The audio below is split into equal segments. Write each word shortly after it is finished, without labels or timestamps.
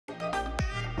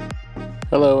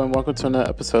Hello and welcome to another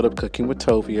episode of Cooking with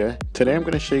Tovia. Today I'm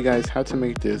going to show you guys how to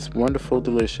make this wonderful,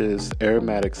 delicious,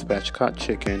 aromatic spatchcock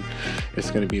chicken.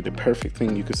 It's going to be the perfect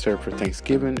thing you can serve for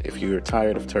Thanksgiving if you're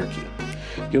tired of turkey.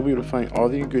 You'll be able to find all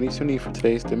the ingredients you need for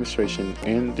today's demonstration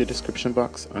in the description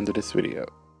box under this video.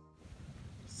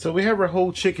 So we have our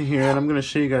whole chicken here and I'm going to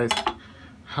show you guys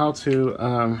how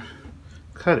to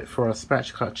cut it for a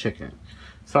spatchcock chicken.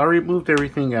 So I removed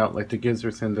everything out, like the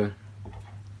gizzards and the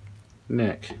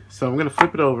neck. So I'm going to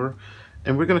flip it over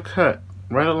and we're going to cut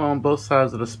right along both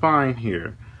sides of the spine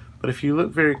here. But if you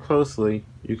look very closely,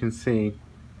 you can see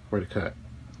where to cut.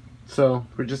 So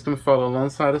we're just going to follow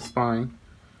alongside the spine.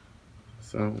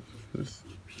 So just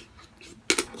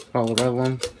follow right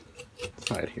along the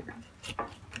side here.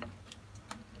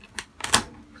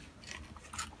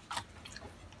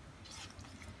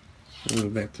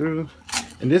 Move back through.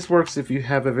 And this works if you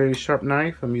have a very sharp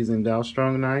knife. I'm using a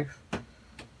strong knife.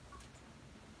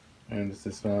 And this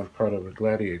is part of a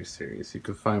Gladiator series. You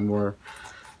can find more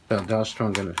about Dow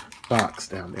Strong in the box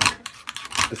down there,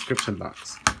 description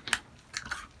box.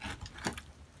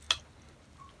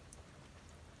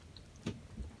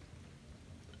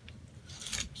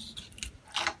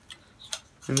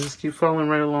 And just keep following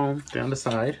right along down the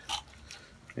side,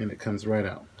 and it comes right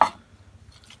out.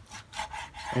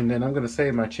 And then I'm going to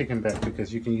save my chicken back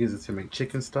because you can use it to make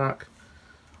chicken stock.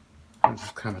 I'll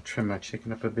just kind of trim my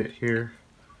chicken up a bit here.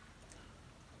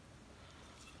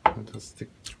 I'll just stick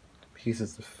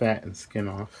pieces of fat and skin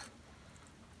off.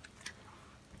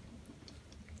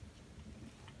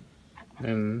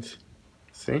 And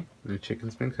see, the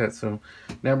chicken's been cut. So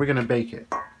now we're going to bake it.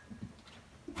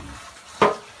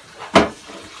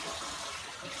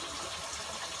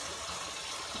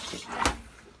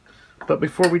 But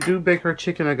before we do bake our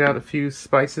chicken, I got a few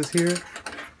spices here.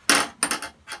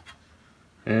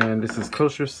 And this is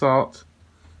kosher salt.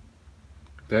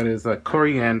 That is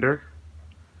coriander.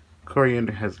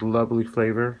 Coriander has lovely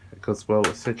flavor. It goes well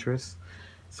with citrus.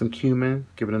 Some cumin,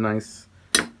 give it a nice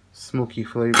smoky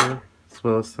flavor, as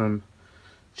well as some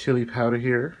chili powder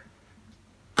here.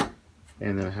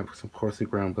 And then I have some coarsely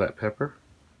ground black pepper.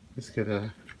 Just get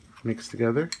a mix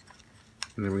together.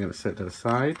 And then we're going to set that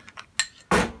aside.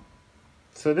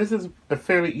 So this is a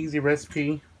fairly easy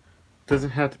recipe. Doesn't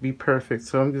have to be perfect.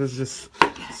 So I'm going to just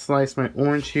slice my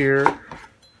orange here.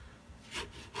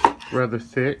 Rather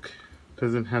thick.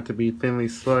 Doesn't have to be thinly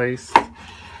sliced.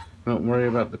 Don't worry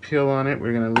about the peel on it.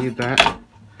 We're going to leave that.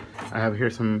 I have here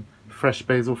some fresh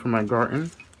basil from my garden.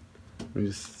 Let me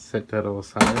just set that all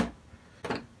aside.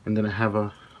 And then I have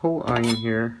a whole onion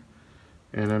here.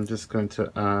 And I'm just going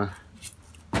to, I'm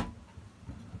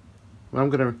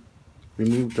going to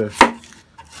remove the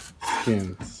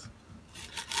skins.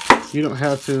 You don't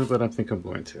have to, but I think I'm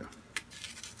going to.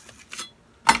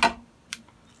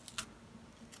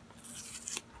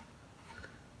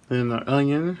 Then our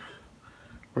onion,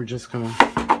 we're just gonna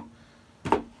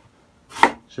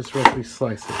roughly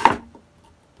slice it.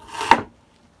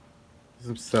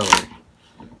 Some celery,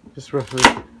 just roughly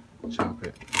chop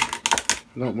it.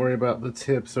 Don't worry about the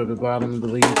tips or the bottom of the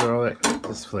leaves or all that.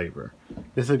 Just flavor.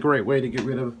 It's a great way to get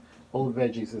rid of old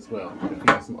veggies as well. If you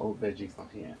have some old veggies on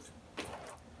hand.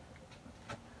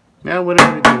 Now what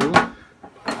I'm gonna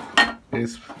do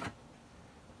is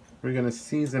we're gonna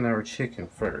season our chicken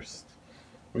first.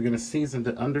 We're going to season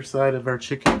the underside of our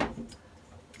chicken.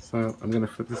 So I'm going to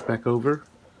flip this back over.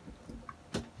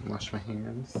 Wash my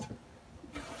hands.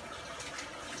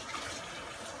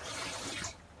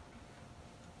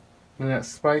 And that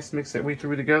spice mix that we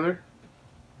threw together,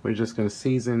 we're just going to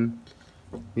season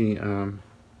the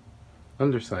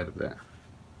underside of that.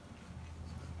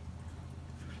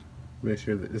 Make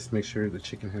sure that the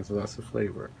chicken has lots of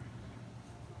flavor.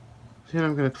 Then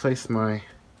I'm going to place my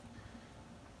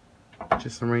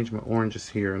just arrange my oranges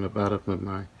here on the bottom of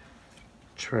my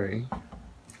tray.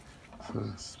 So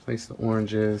let's place the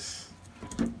oranges,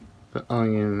 the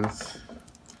onions.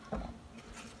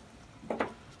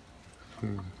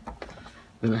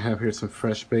 Then I have here some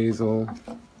fresh basil.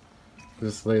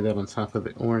 Just lay that on top of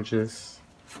the oranges.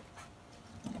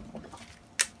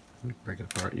 Break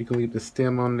it apart. You can leave the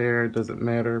stem on there, it doesn't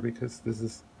matter because this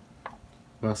is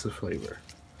lots of flavor.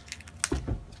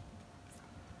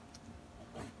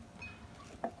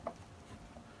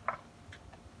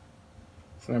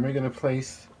 So now we're going to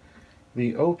place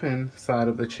the open side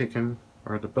of the chicken,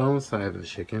 or the bone side of the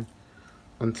chicken,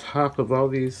 on top of all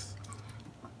these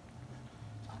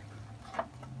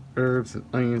herbs and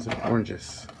onions and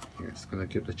oranges. Here, it's going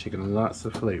to give the chicken lots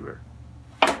of flavor.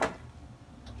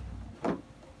 I'm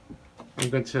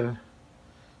going to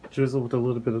drizzle with a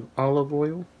little bit of olive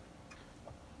oil.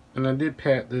 And I did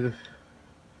pat the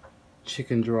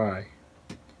chicken dry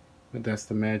But that's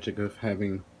the magic of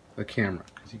having a camera,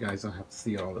 because you guys don't have to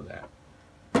see all of that.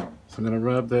 So I'm going to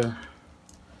rub the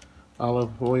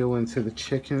olive oil into the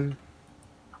chicken.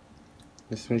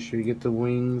 Just make sure you get the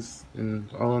wings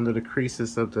and all under the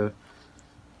creases of the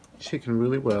chicken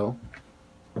really well.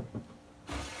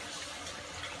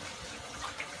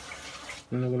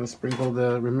 And I'm going to sprinkle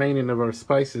the remaining of our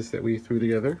spices that we threw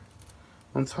together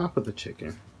on top of the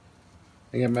chicken.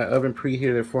 I got my oven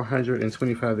preheated at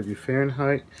 425 degrees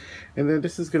Fahrenheit. And then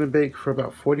this is going to bake for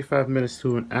about 45 minutes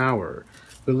to an hour.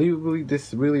 Believably,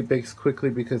 this really bakes quickly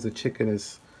because the chicken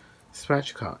is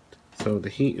spatchcocked. So the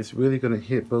heat is really going to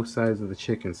hit both sides of the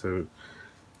chicken. So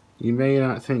you may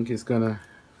not think it's going to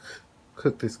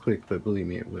cook this quick, but believe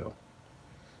me, it will.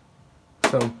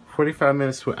 So 45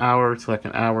 minutes to an hour to like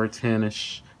an hour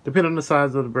 10-ish, depending on the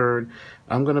size of the bird.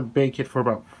 I'm going to bake it for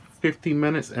about 50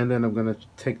 minutes and then I'm going to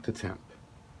take the temp.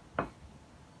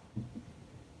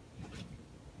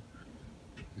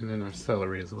 And then our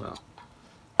celery as well.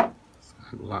 It's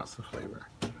got lots of flavor.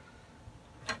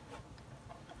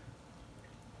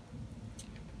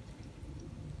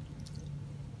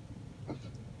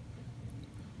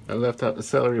 I left out the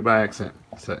celery by accident.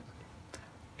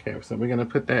 Okay, so we're going to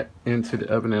put that into the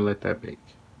oven and let that bake.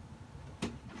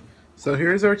 So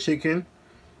here's our chicken,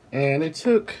 and it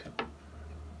took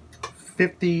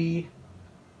 53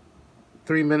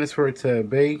 minutes for it to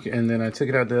bake, and then I took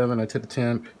it out of the oven, I took the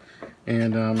temp,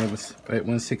 and it was at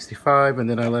 165, and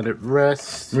then I let it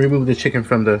rest. Remove the chicken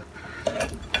from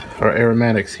our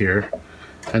aromatics here,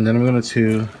 and then I'm going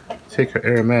to take our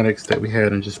aromatics that we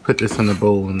had and just put this in the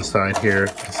bowl on the side here.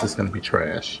 This is going to be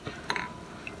trash.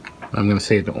 I'm going to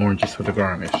save the oranges for the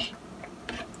garnish.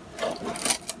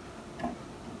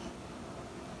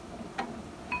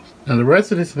 Now the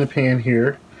rest of this in the pan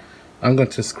here, I'm going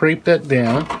to scrape that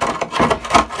down.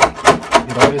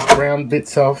 Get all this brown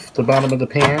bits off the bottom of the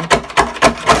pan,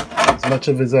 as much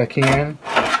of it as I can.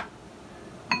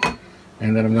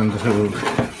 And then I'm going to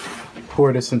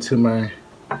pour this into my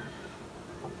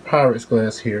Pyrex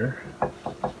glass here.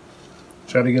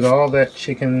 Try to get all that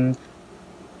chicken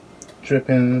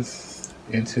drippings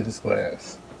into this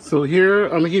glass. So here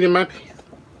I'm heating my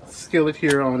skillet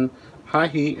here on high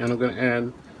heat, and I'm going to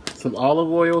add some olive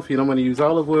oil. If you don't want to use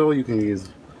olive oil, you can use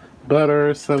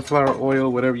butter, sunflower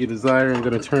oil, whatever you desire. I'm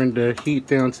going to turn the heat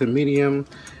down to medium,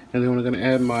 and then I'm going to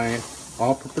add my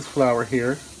all-purpose flour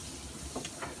here.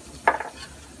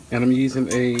 And I'm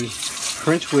using a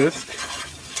French whisk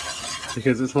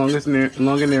because it's long and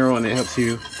narrow, and it helps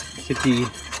you get the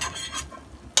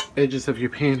edges of your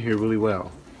pan here really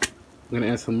well. I'm going to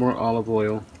add some more olive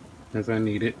oil as I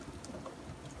need it.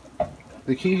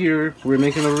 The key here, we're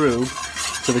making a roux,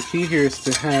 so the key here is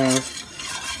to have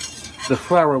the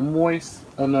flour moist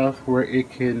enough where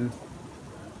it can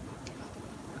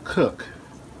cook,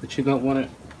 but you don't want it,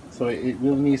 so it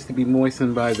really needs to be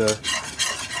moistened by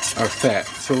our fat.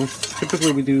 So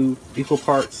typically we do equal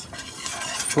parts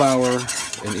flour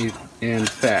and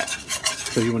fat.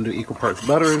 So you want to do equal parts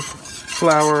butter and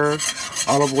flour,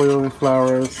 olive oil and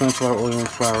flour, sunflower oil and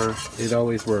flour. It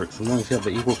always works as long as you have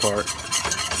the equal part.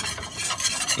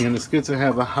 And it's good to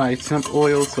have a high temp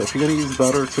oil. So if you're going to use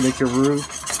butter to make your roux,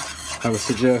 I would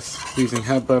suggest using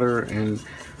half butter and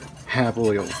half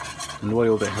oil, an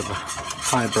oil that has a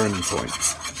high burning point.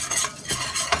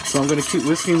 So I'm going to keep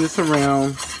whisking this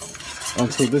around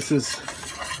until this is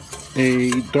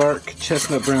a dark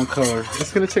chestnut brown color.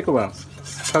 It's going to take a while.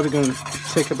 It's probably going to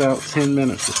take about 10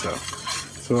 minutes or so.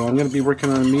 So I'm going to be working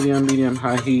on medium,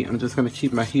 high heat. I'm just going to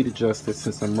keep my heat adjusted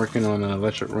since I'm working on an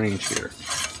electric range here.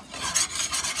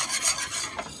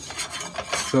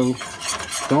 So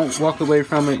don't walk away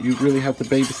from it. You really have to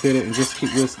babysit it and just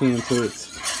keep whisking until it's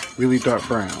really dark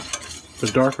brown.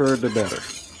 The darker, the better.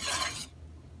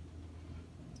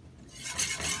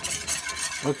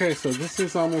 Okay, so this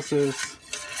is almost as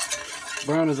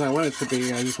brown as I want it to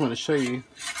be. I just want to show you.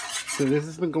 So this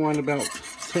has been going about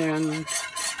 10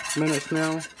 minutes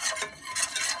now.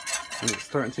 And it's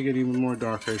starting to get even more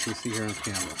darker, as you see here on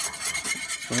camera.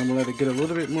 So I'm going to let it get a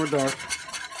little bit more dark.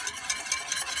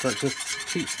 But just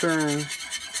keep stirring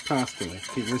constantly.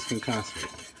 Keep whisking constantly.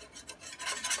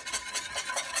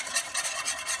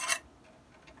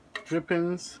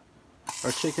 Drippings,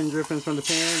 our chicken drippings from the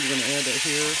pan. We're going to add that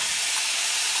here.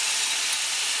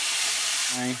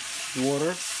 My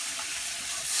water.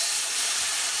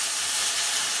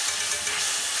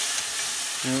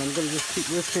 And I'm going to just keep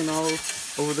whisking all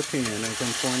over the pan as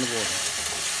I'm pouring the water.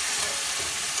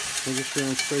 Making sure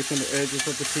I'm scraping the edges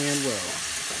of the pan well.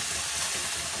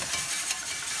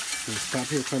 And stop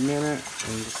here for a minute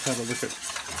and just have a look at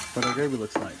what our gravy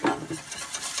looks like.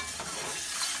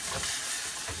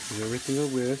 Give everything a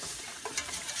whisk.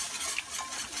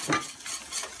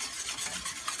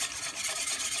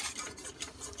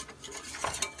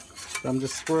 I'm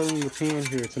just swirling the pan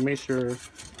here to make sure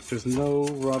there's no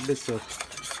raw bits of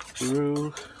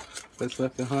roux that's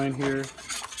left behind here.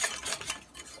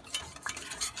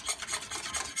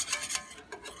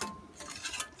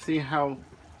 See how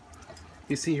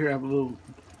you see here I have little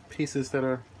pieces that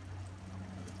are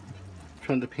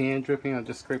from the pan dripping? I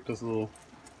just scraped those little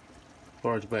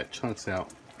large black chunks out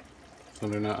so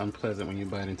they're not unpleasant when you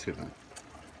bite into them.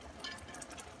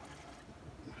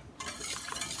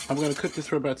 I'm going to cook this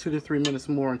for about 2 to 3 minutes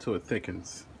more until it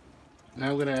thickens. Now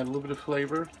I'm going to add a little bit of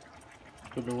flavor, a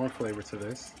little bit more flavor to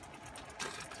this.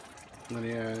 I'm going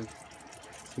to add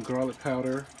some garlic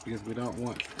powder because we don't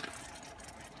want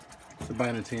to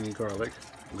bite into any garlic.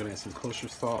 I'm going to add some kosher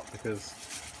salt because,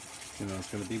 you know,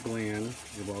 it's going to be bland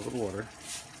with all the water.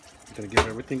 I'm going to give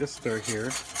everything a stir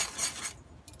here.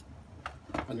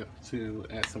 I'm going to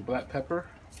add some black pepper.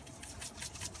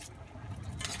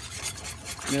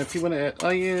 Now if you want to add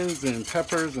onions and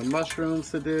peppers and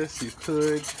mushrooms to this, you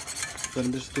could, but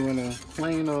I'm just doing a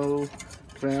plain old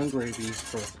brown gravy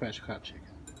for a spatchcock chicken.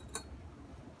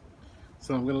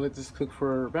 So I'm going to let this cook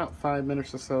for about 5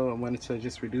 minutes or so. I wanted to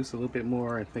just reduce a little bit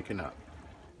more and thicken up.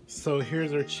 So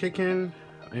here's our chicken,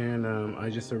 and I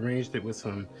just arranged it with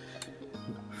some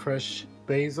fresh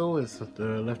basil. It's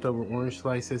the leftover orange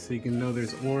slices, so you can know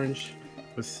there's orange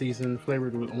was seasoned,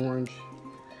 flavored with orange.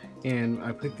 And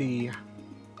I put the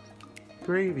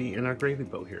gravy in our gravy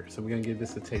bowl here, so we're gonna give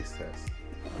this a taste test.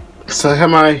 So I have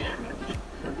my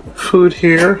food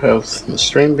here. I have some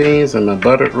string beans and my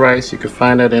buttered rice. You can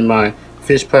find that in my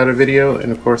fish platter video,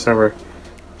 and of course our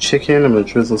chicken. I'm gonna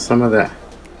drizzle some of that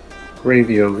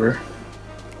gravy over.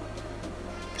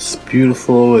 It's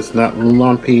beautiful. It's not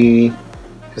lumpy.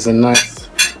 There's a nice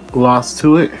gloss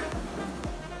to it.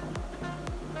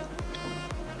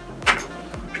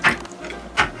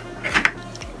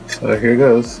 So here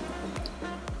goes.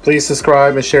 Please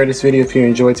subscribe and share this video if you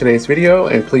enjoyed today's video,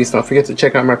 and please don't forget to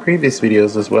check out my previous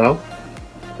videos as well.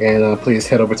 And please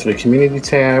head over to the community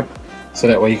tab so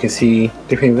that way you can see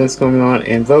different events going on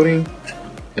and voting,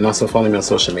 and also follow me on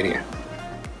social media.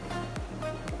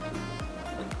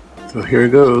 So here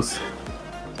it goes.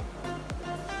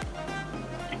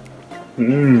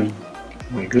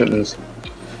 My goodness.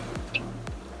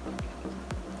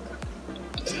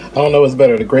 I don't know what's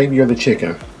better, the gravy or the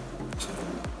chicken.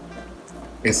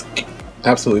 It's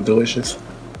absolutely delicious.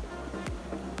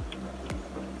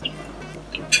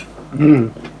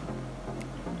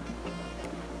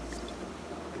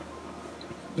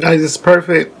 Guys, it's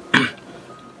perfect.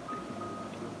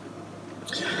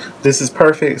 This is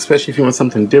perfect, especially if you want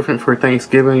something different for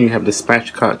Thanksgiving. You have the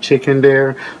spatchcock chicken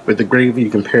there with the gravy.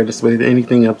 You can pair this with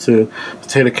anything up to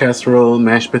potato casserole,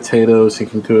 mashed potatoes. You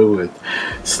can do it with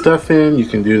stuffing. You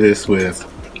can do this with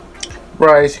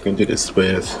rice. You can do this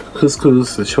with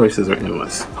couscous. The choices are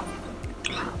endless.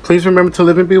 Please remember to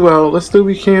live and be well. Let's do what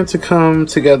we can to come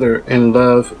together and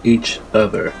love each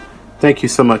other. Thank you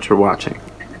so much for watching.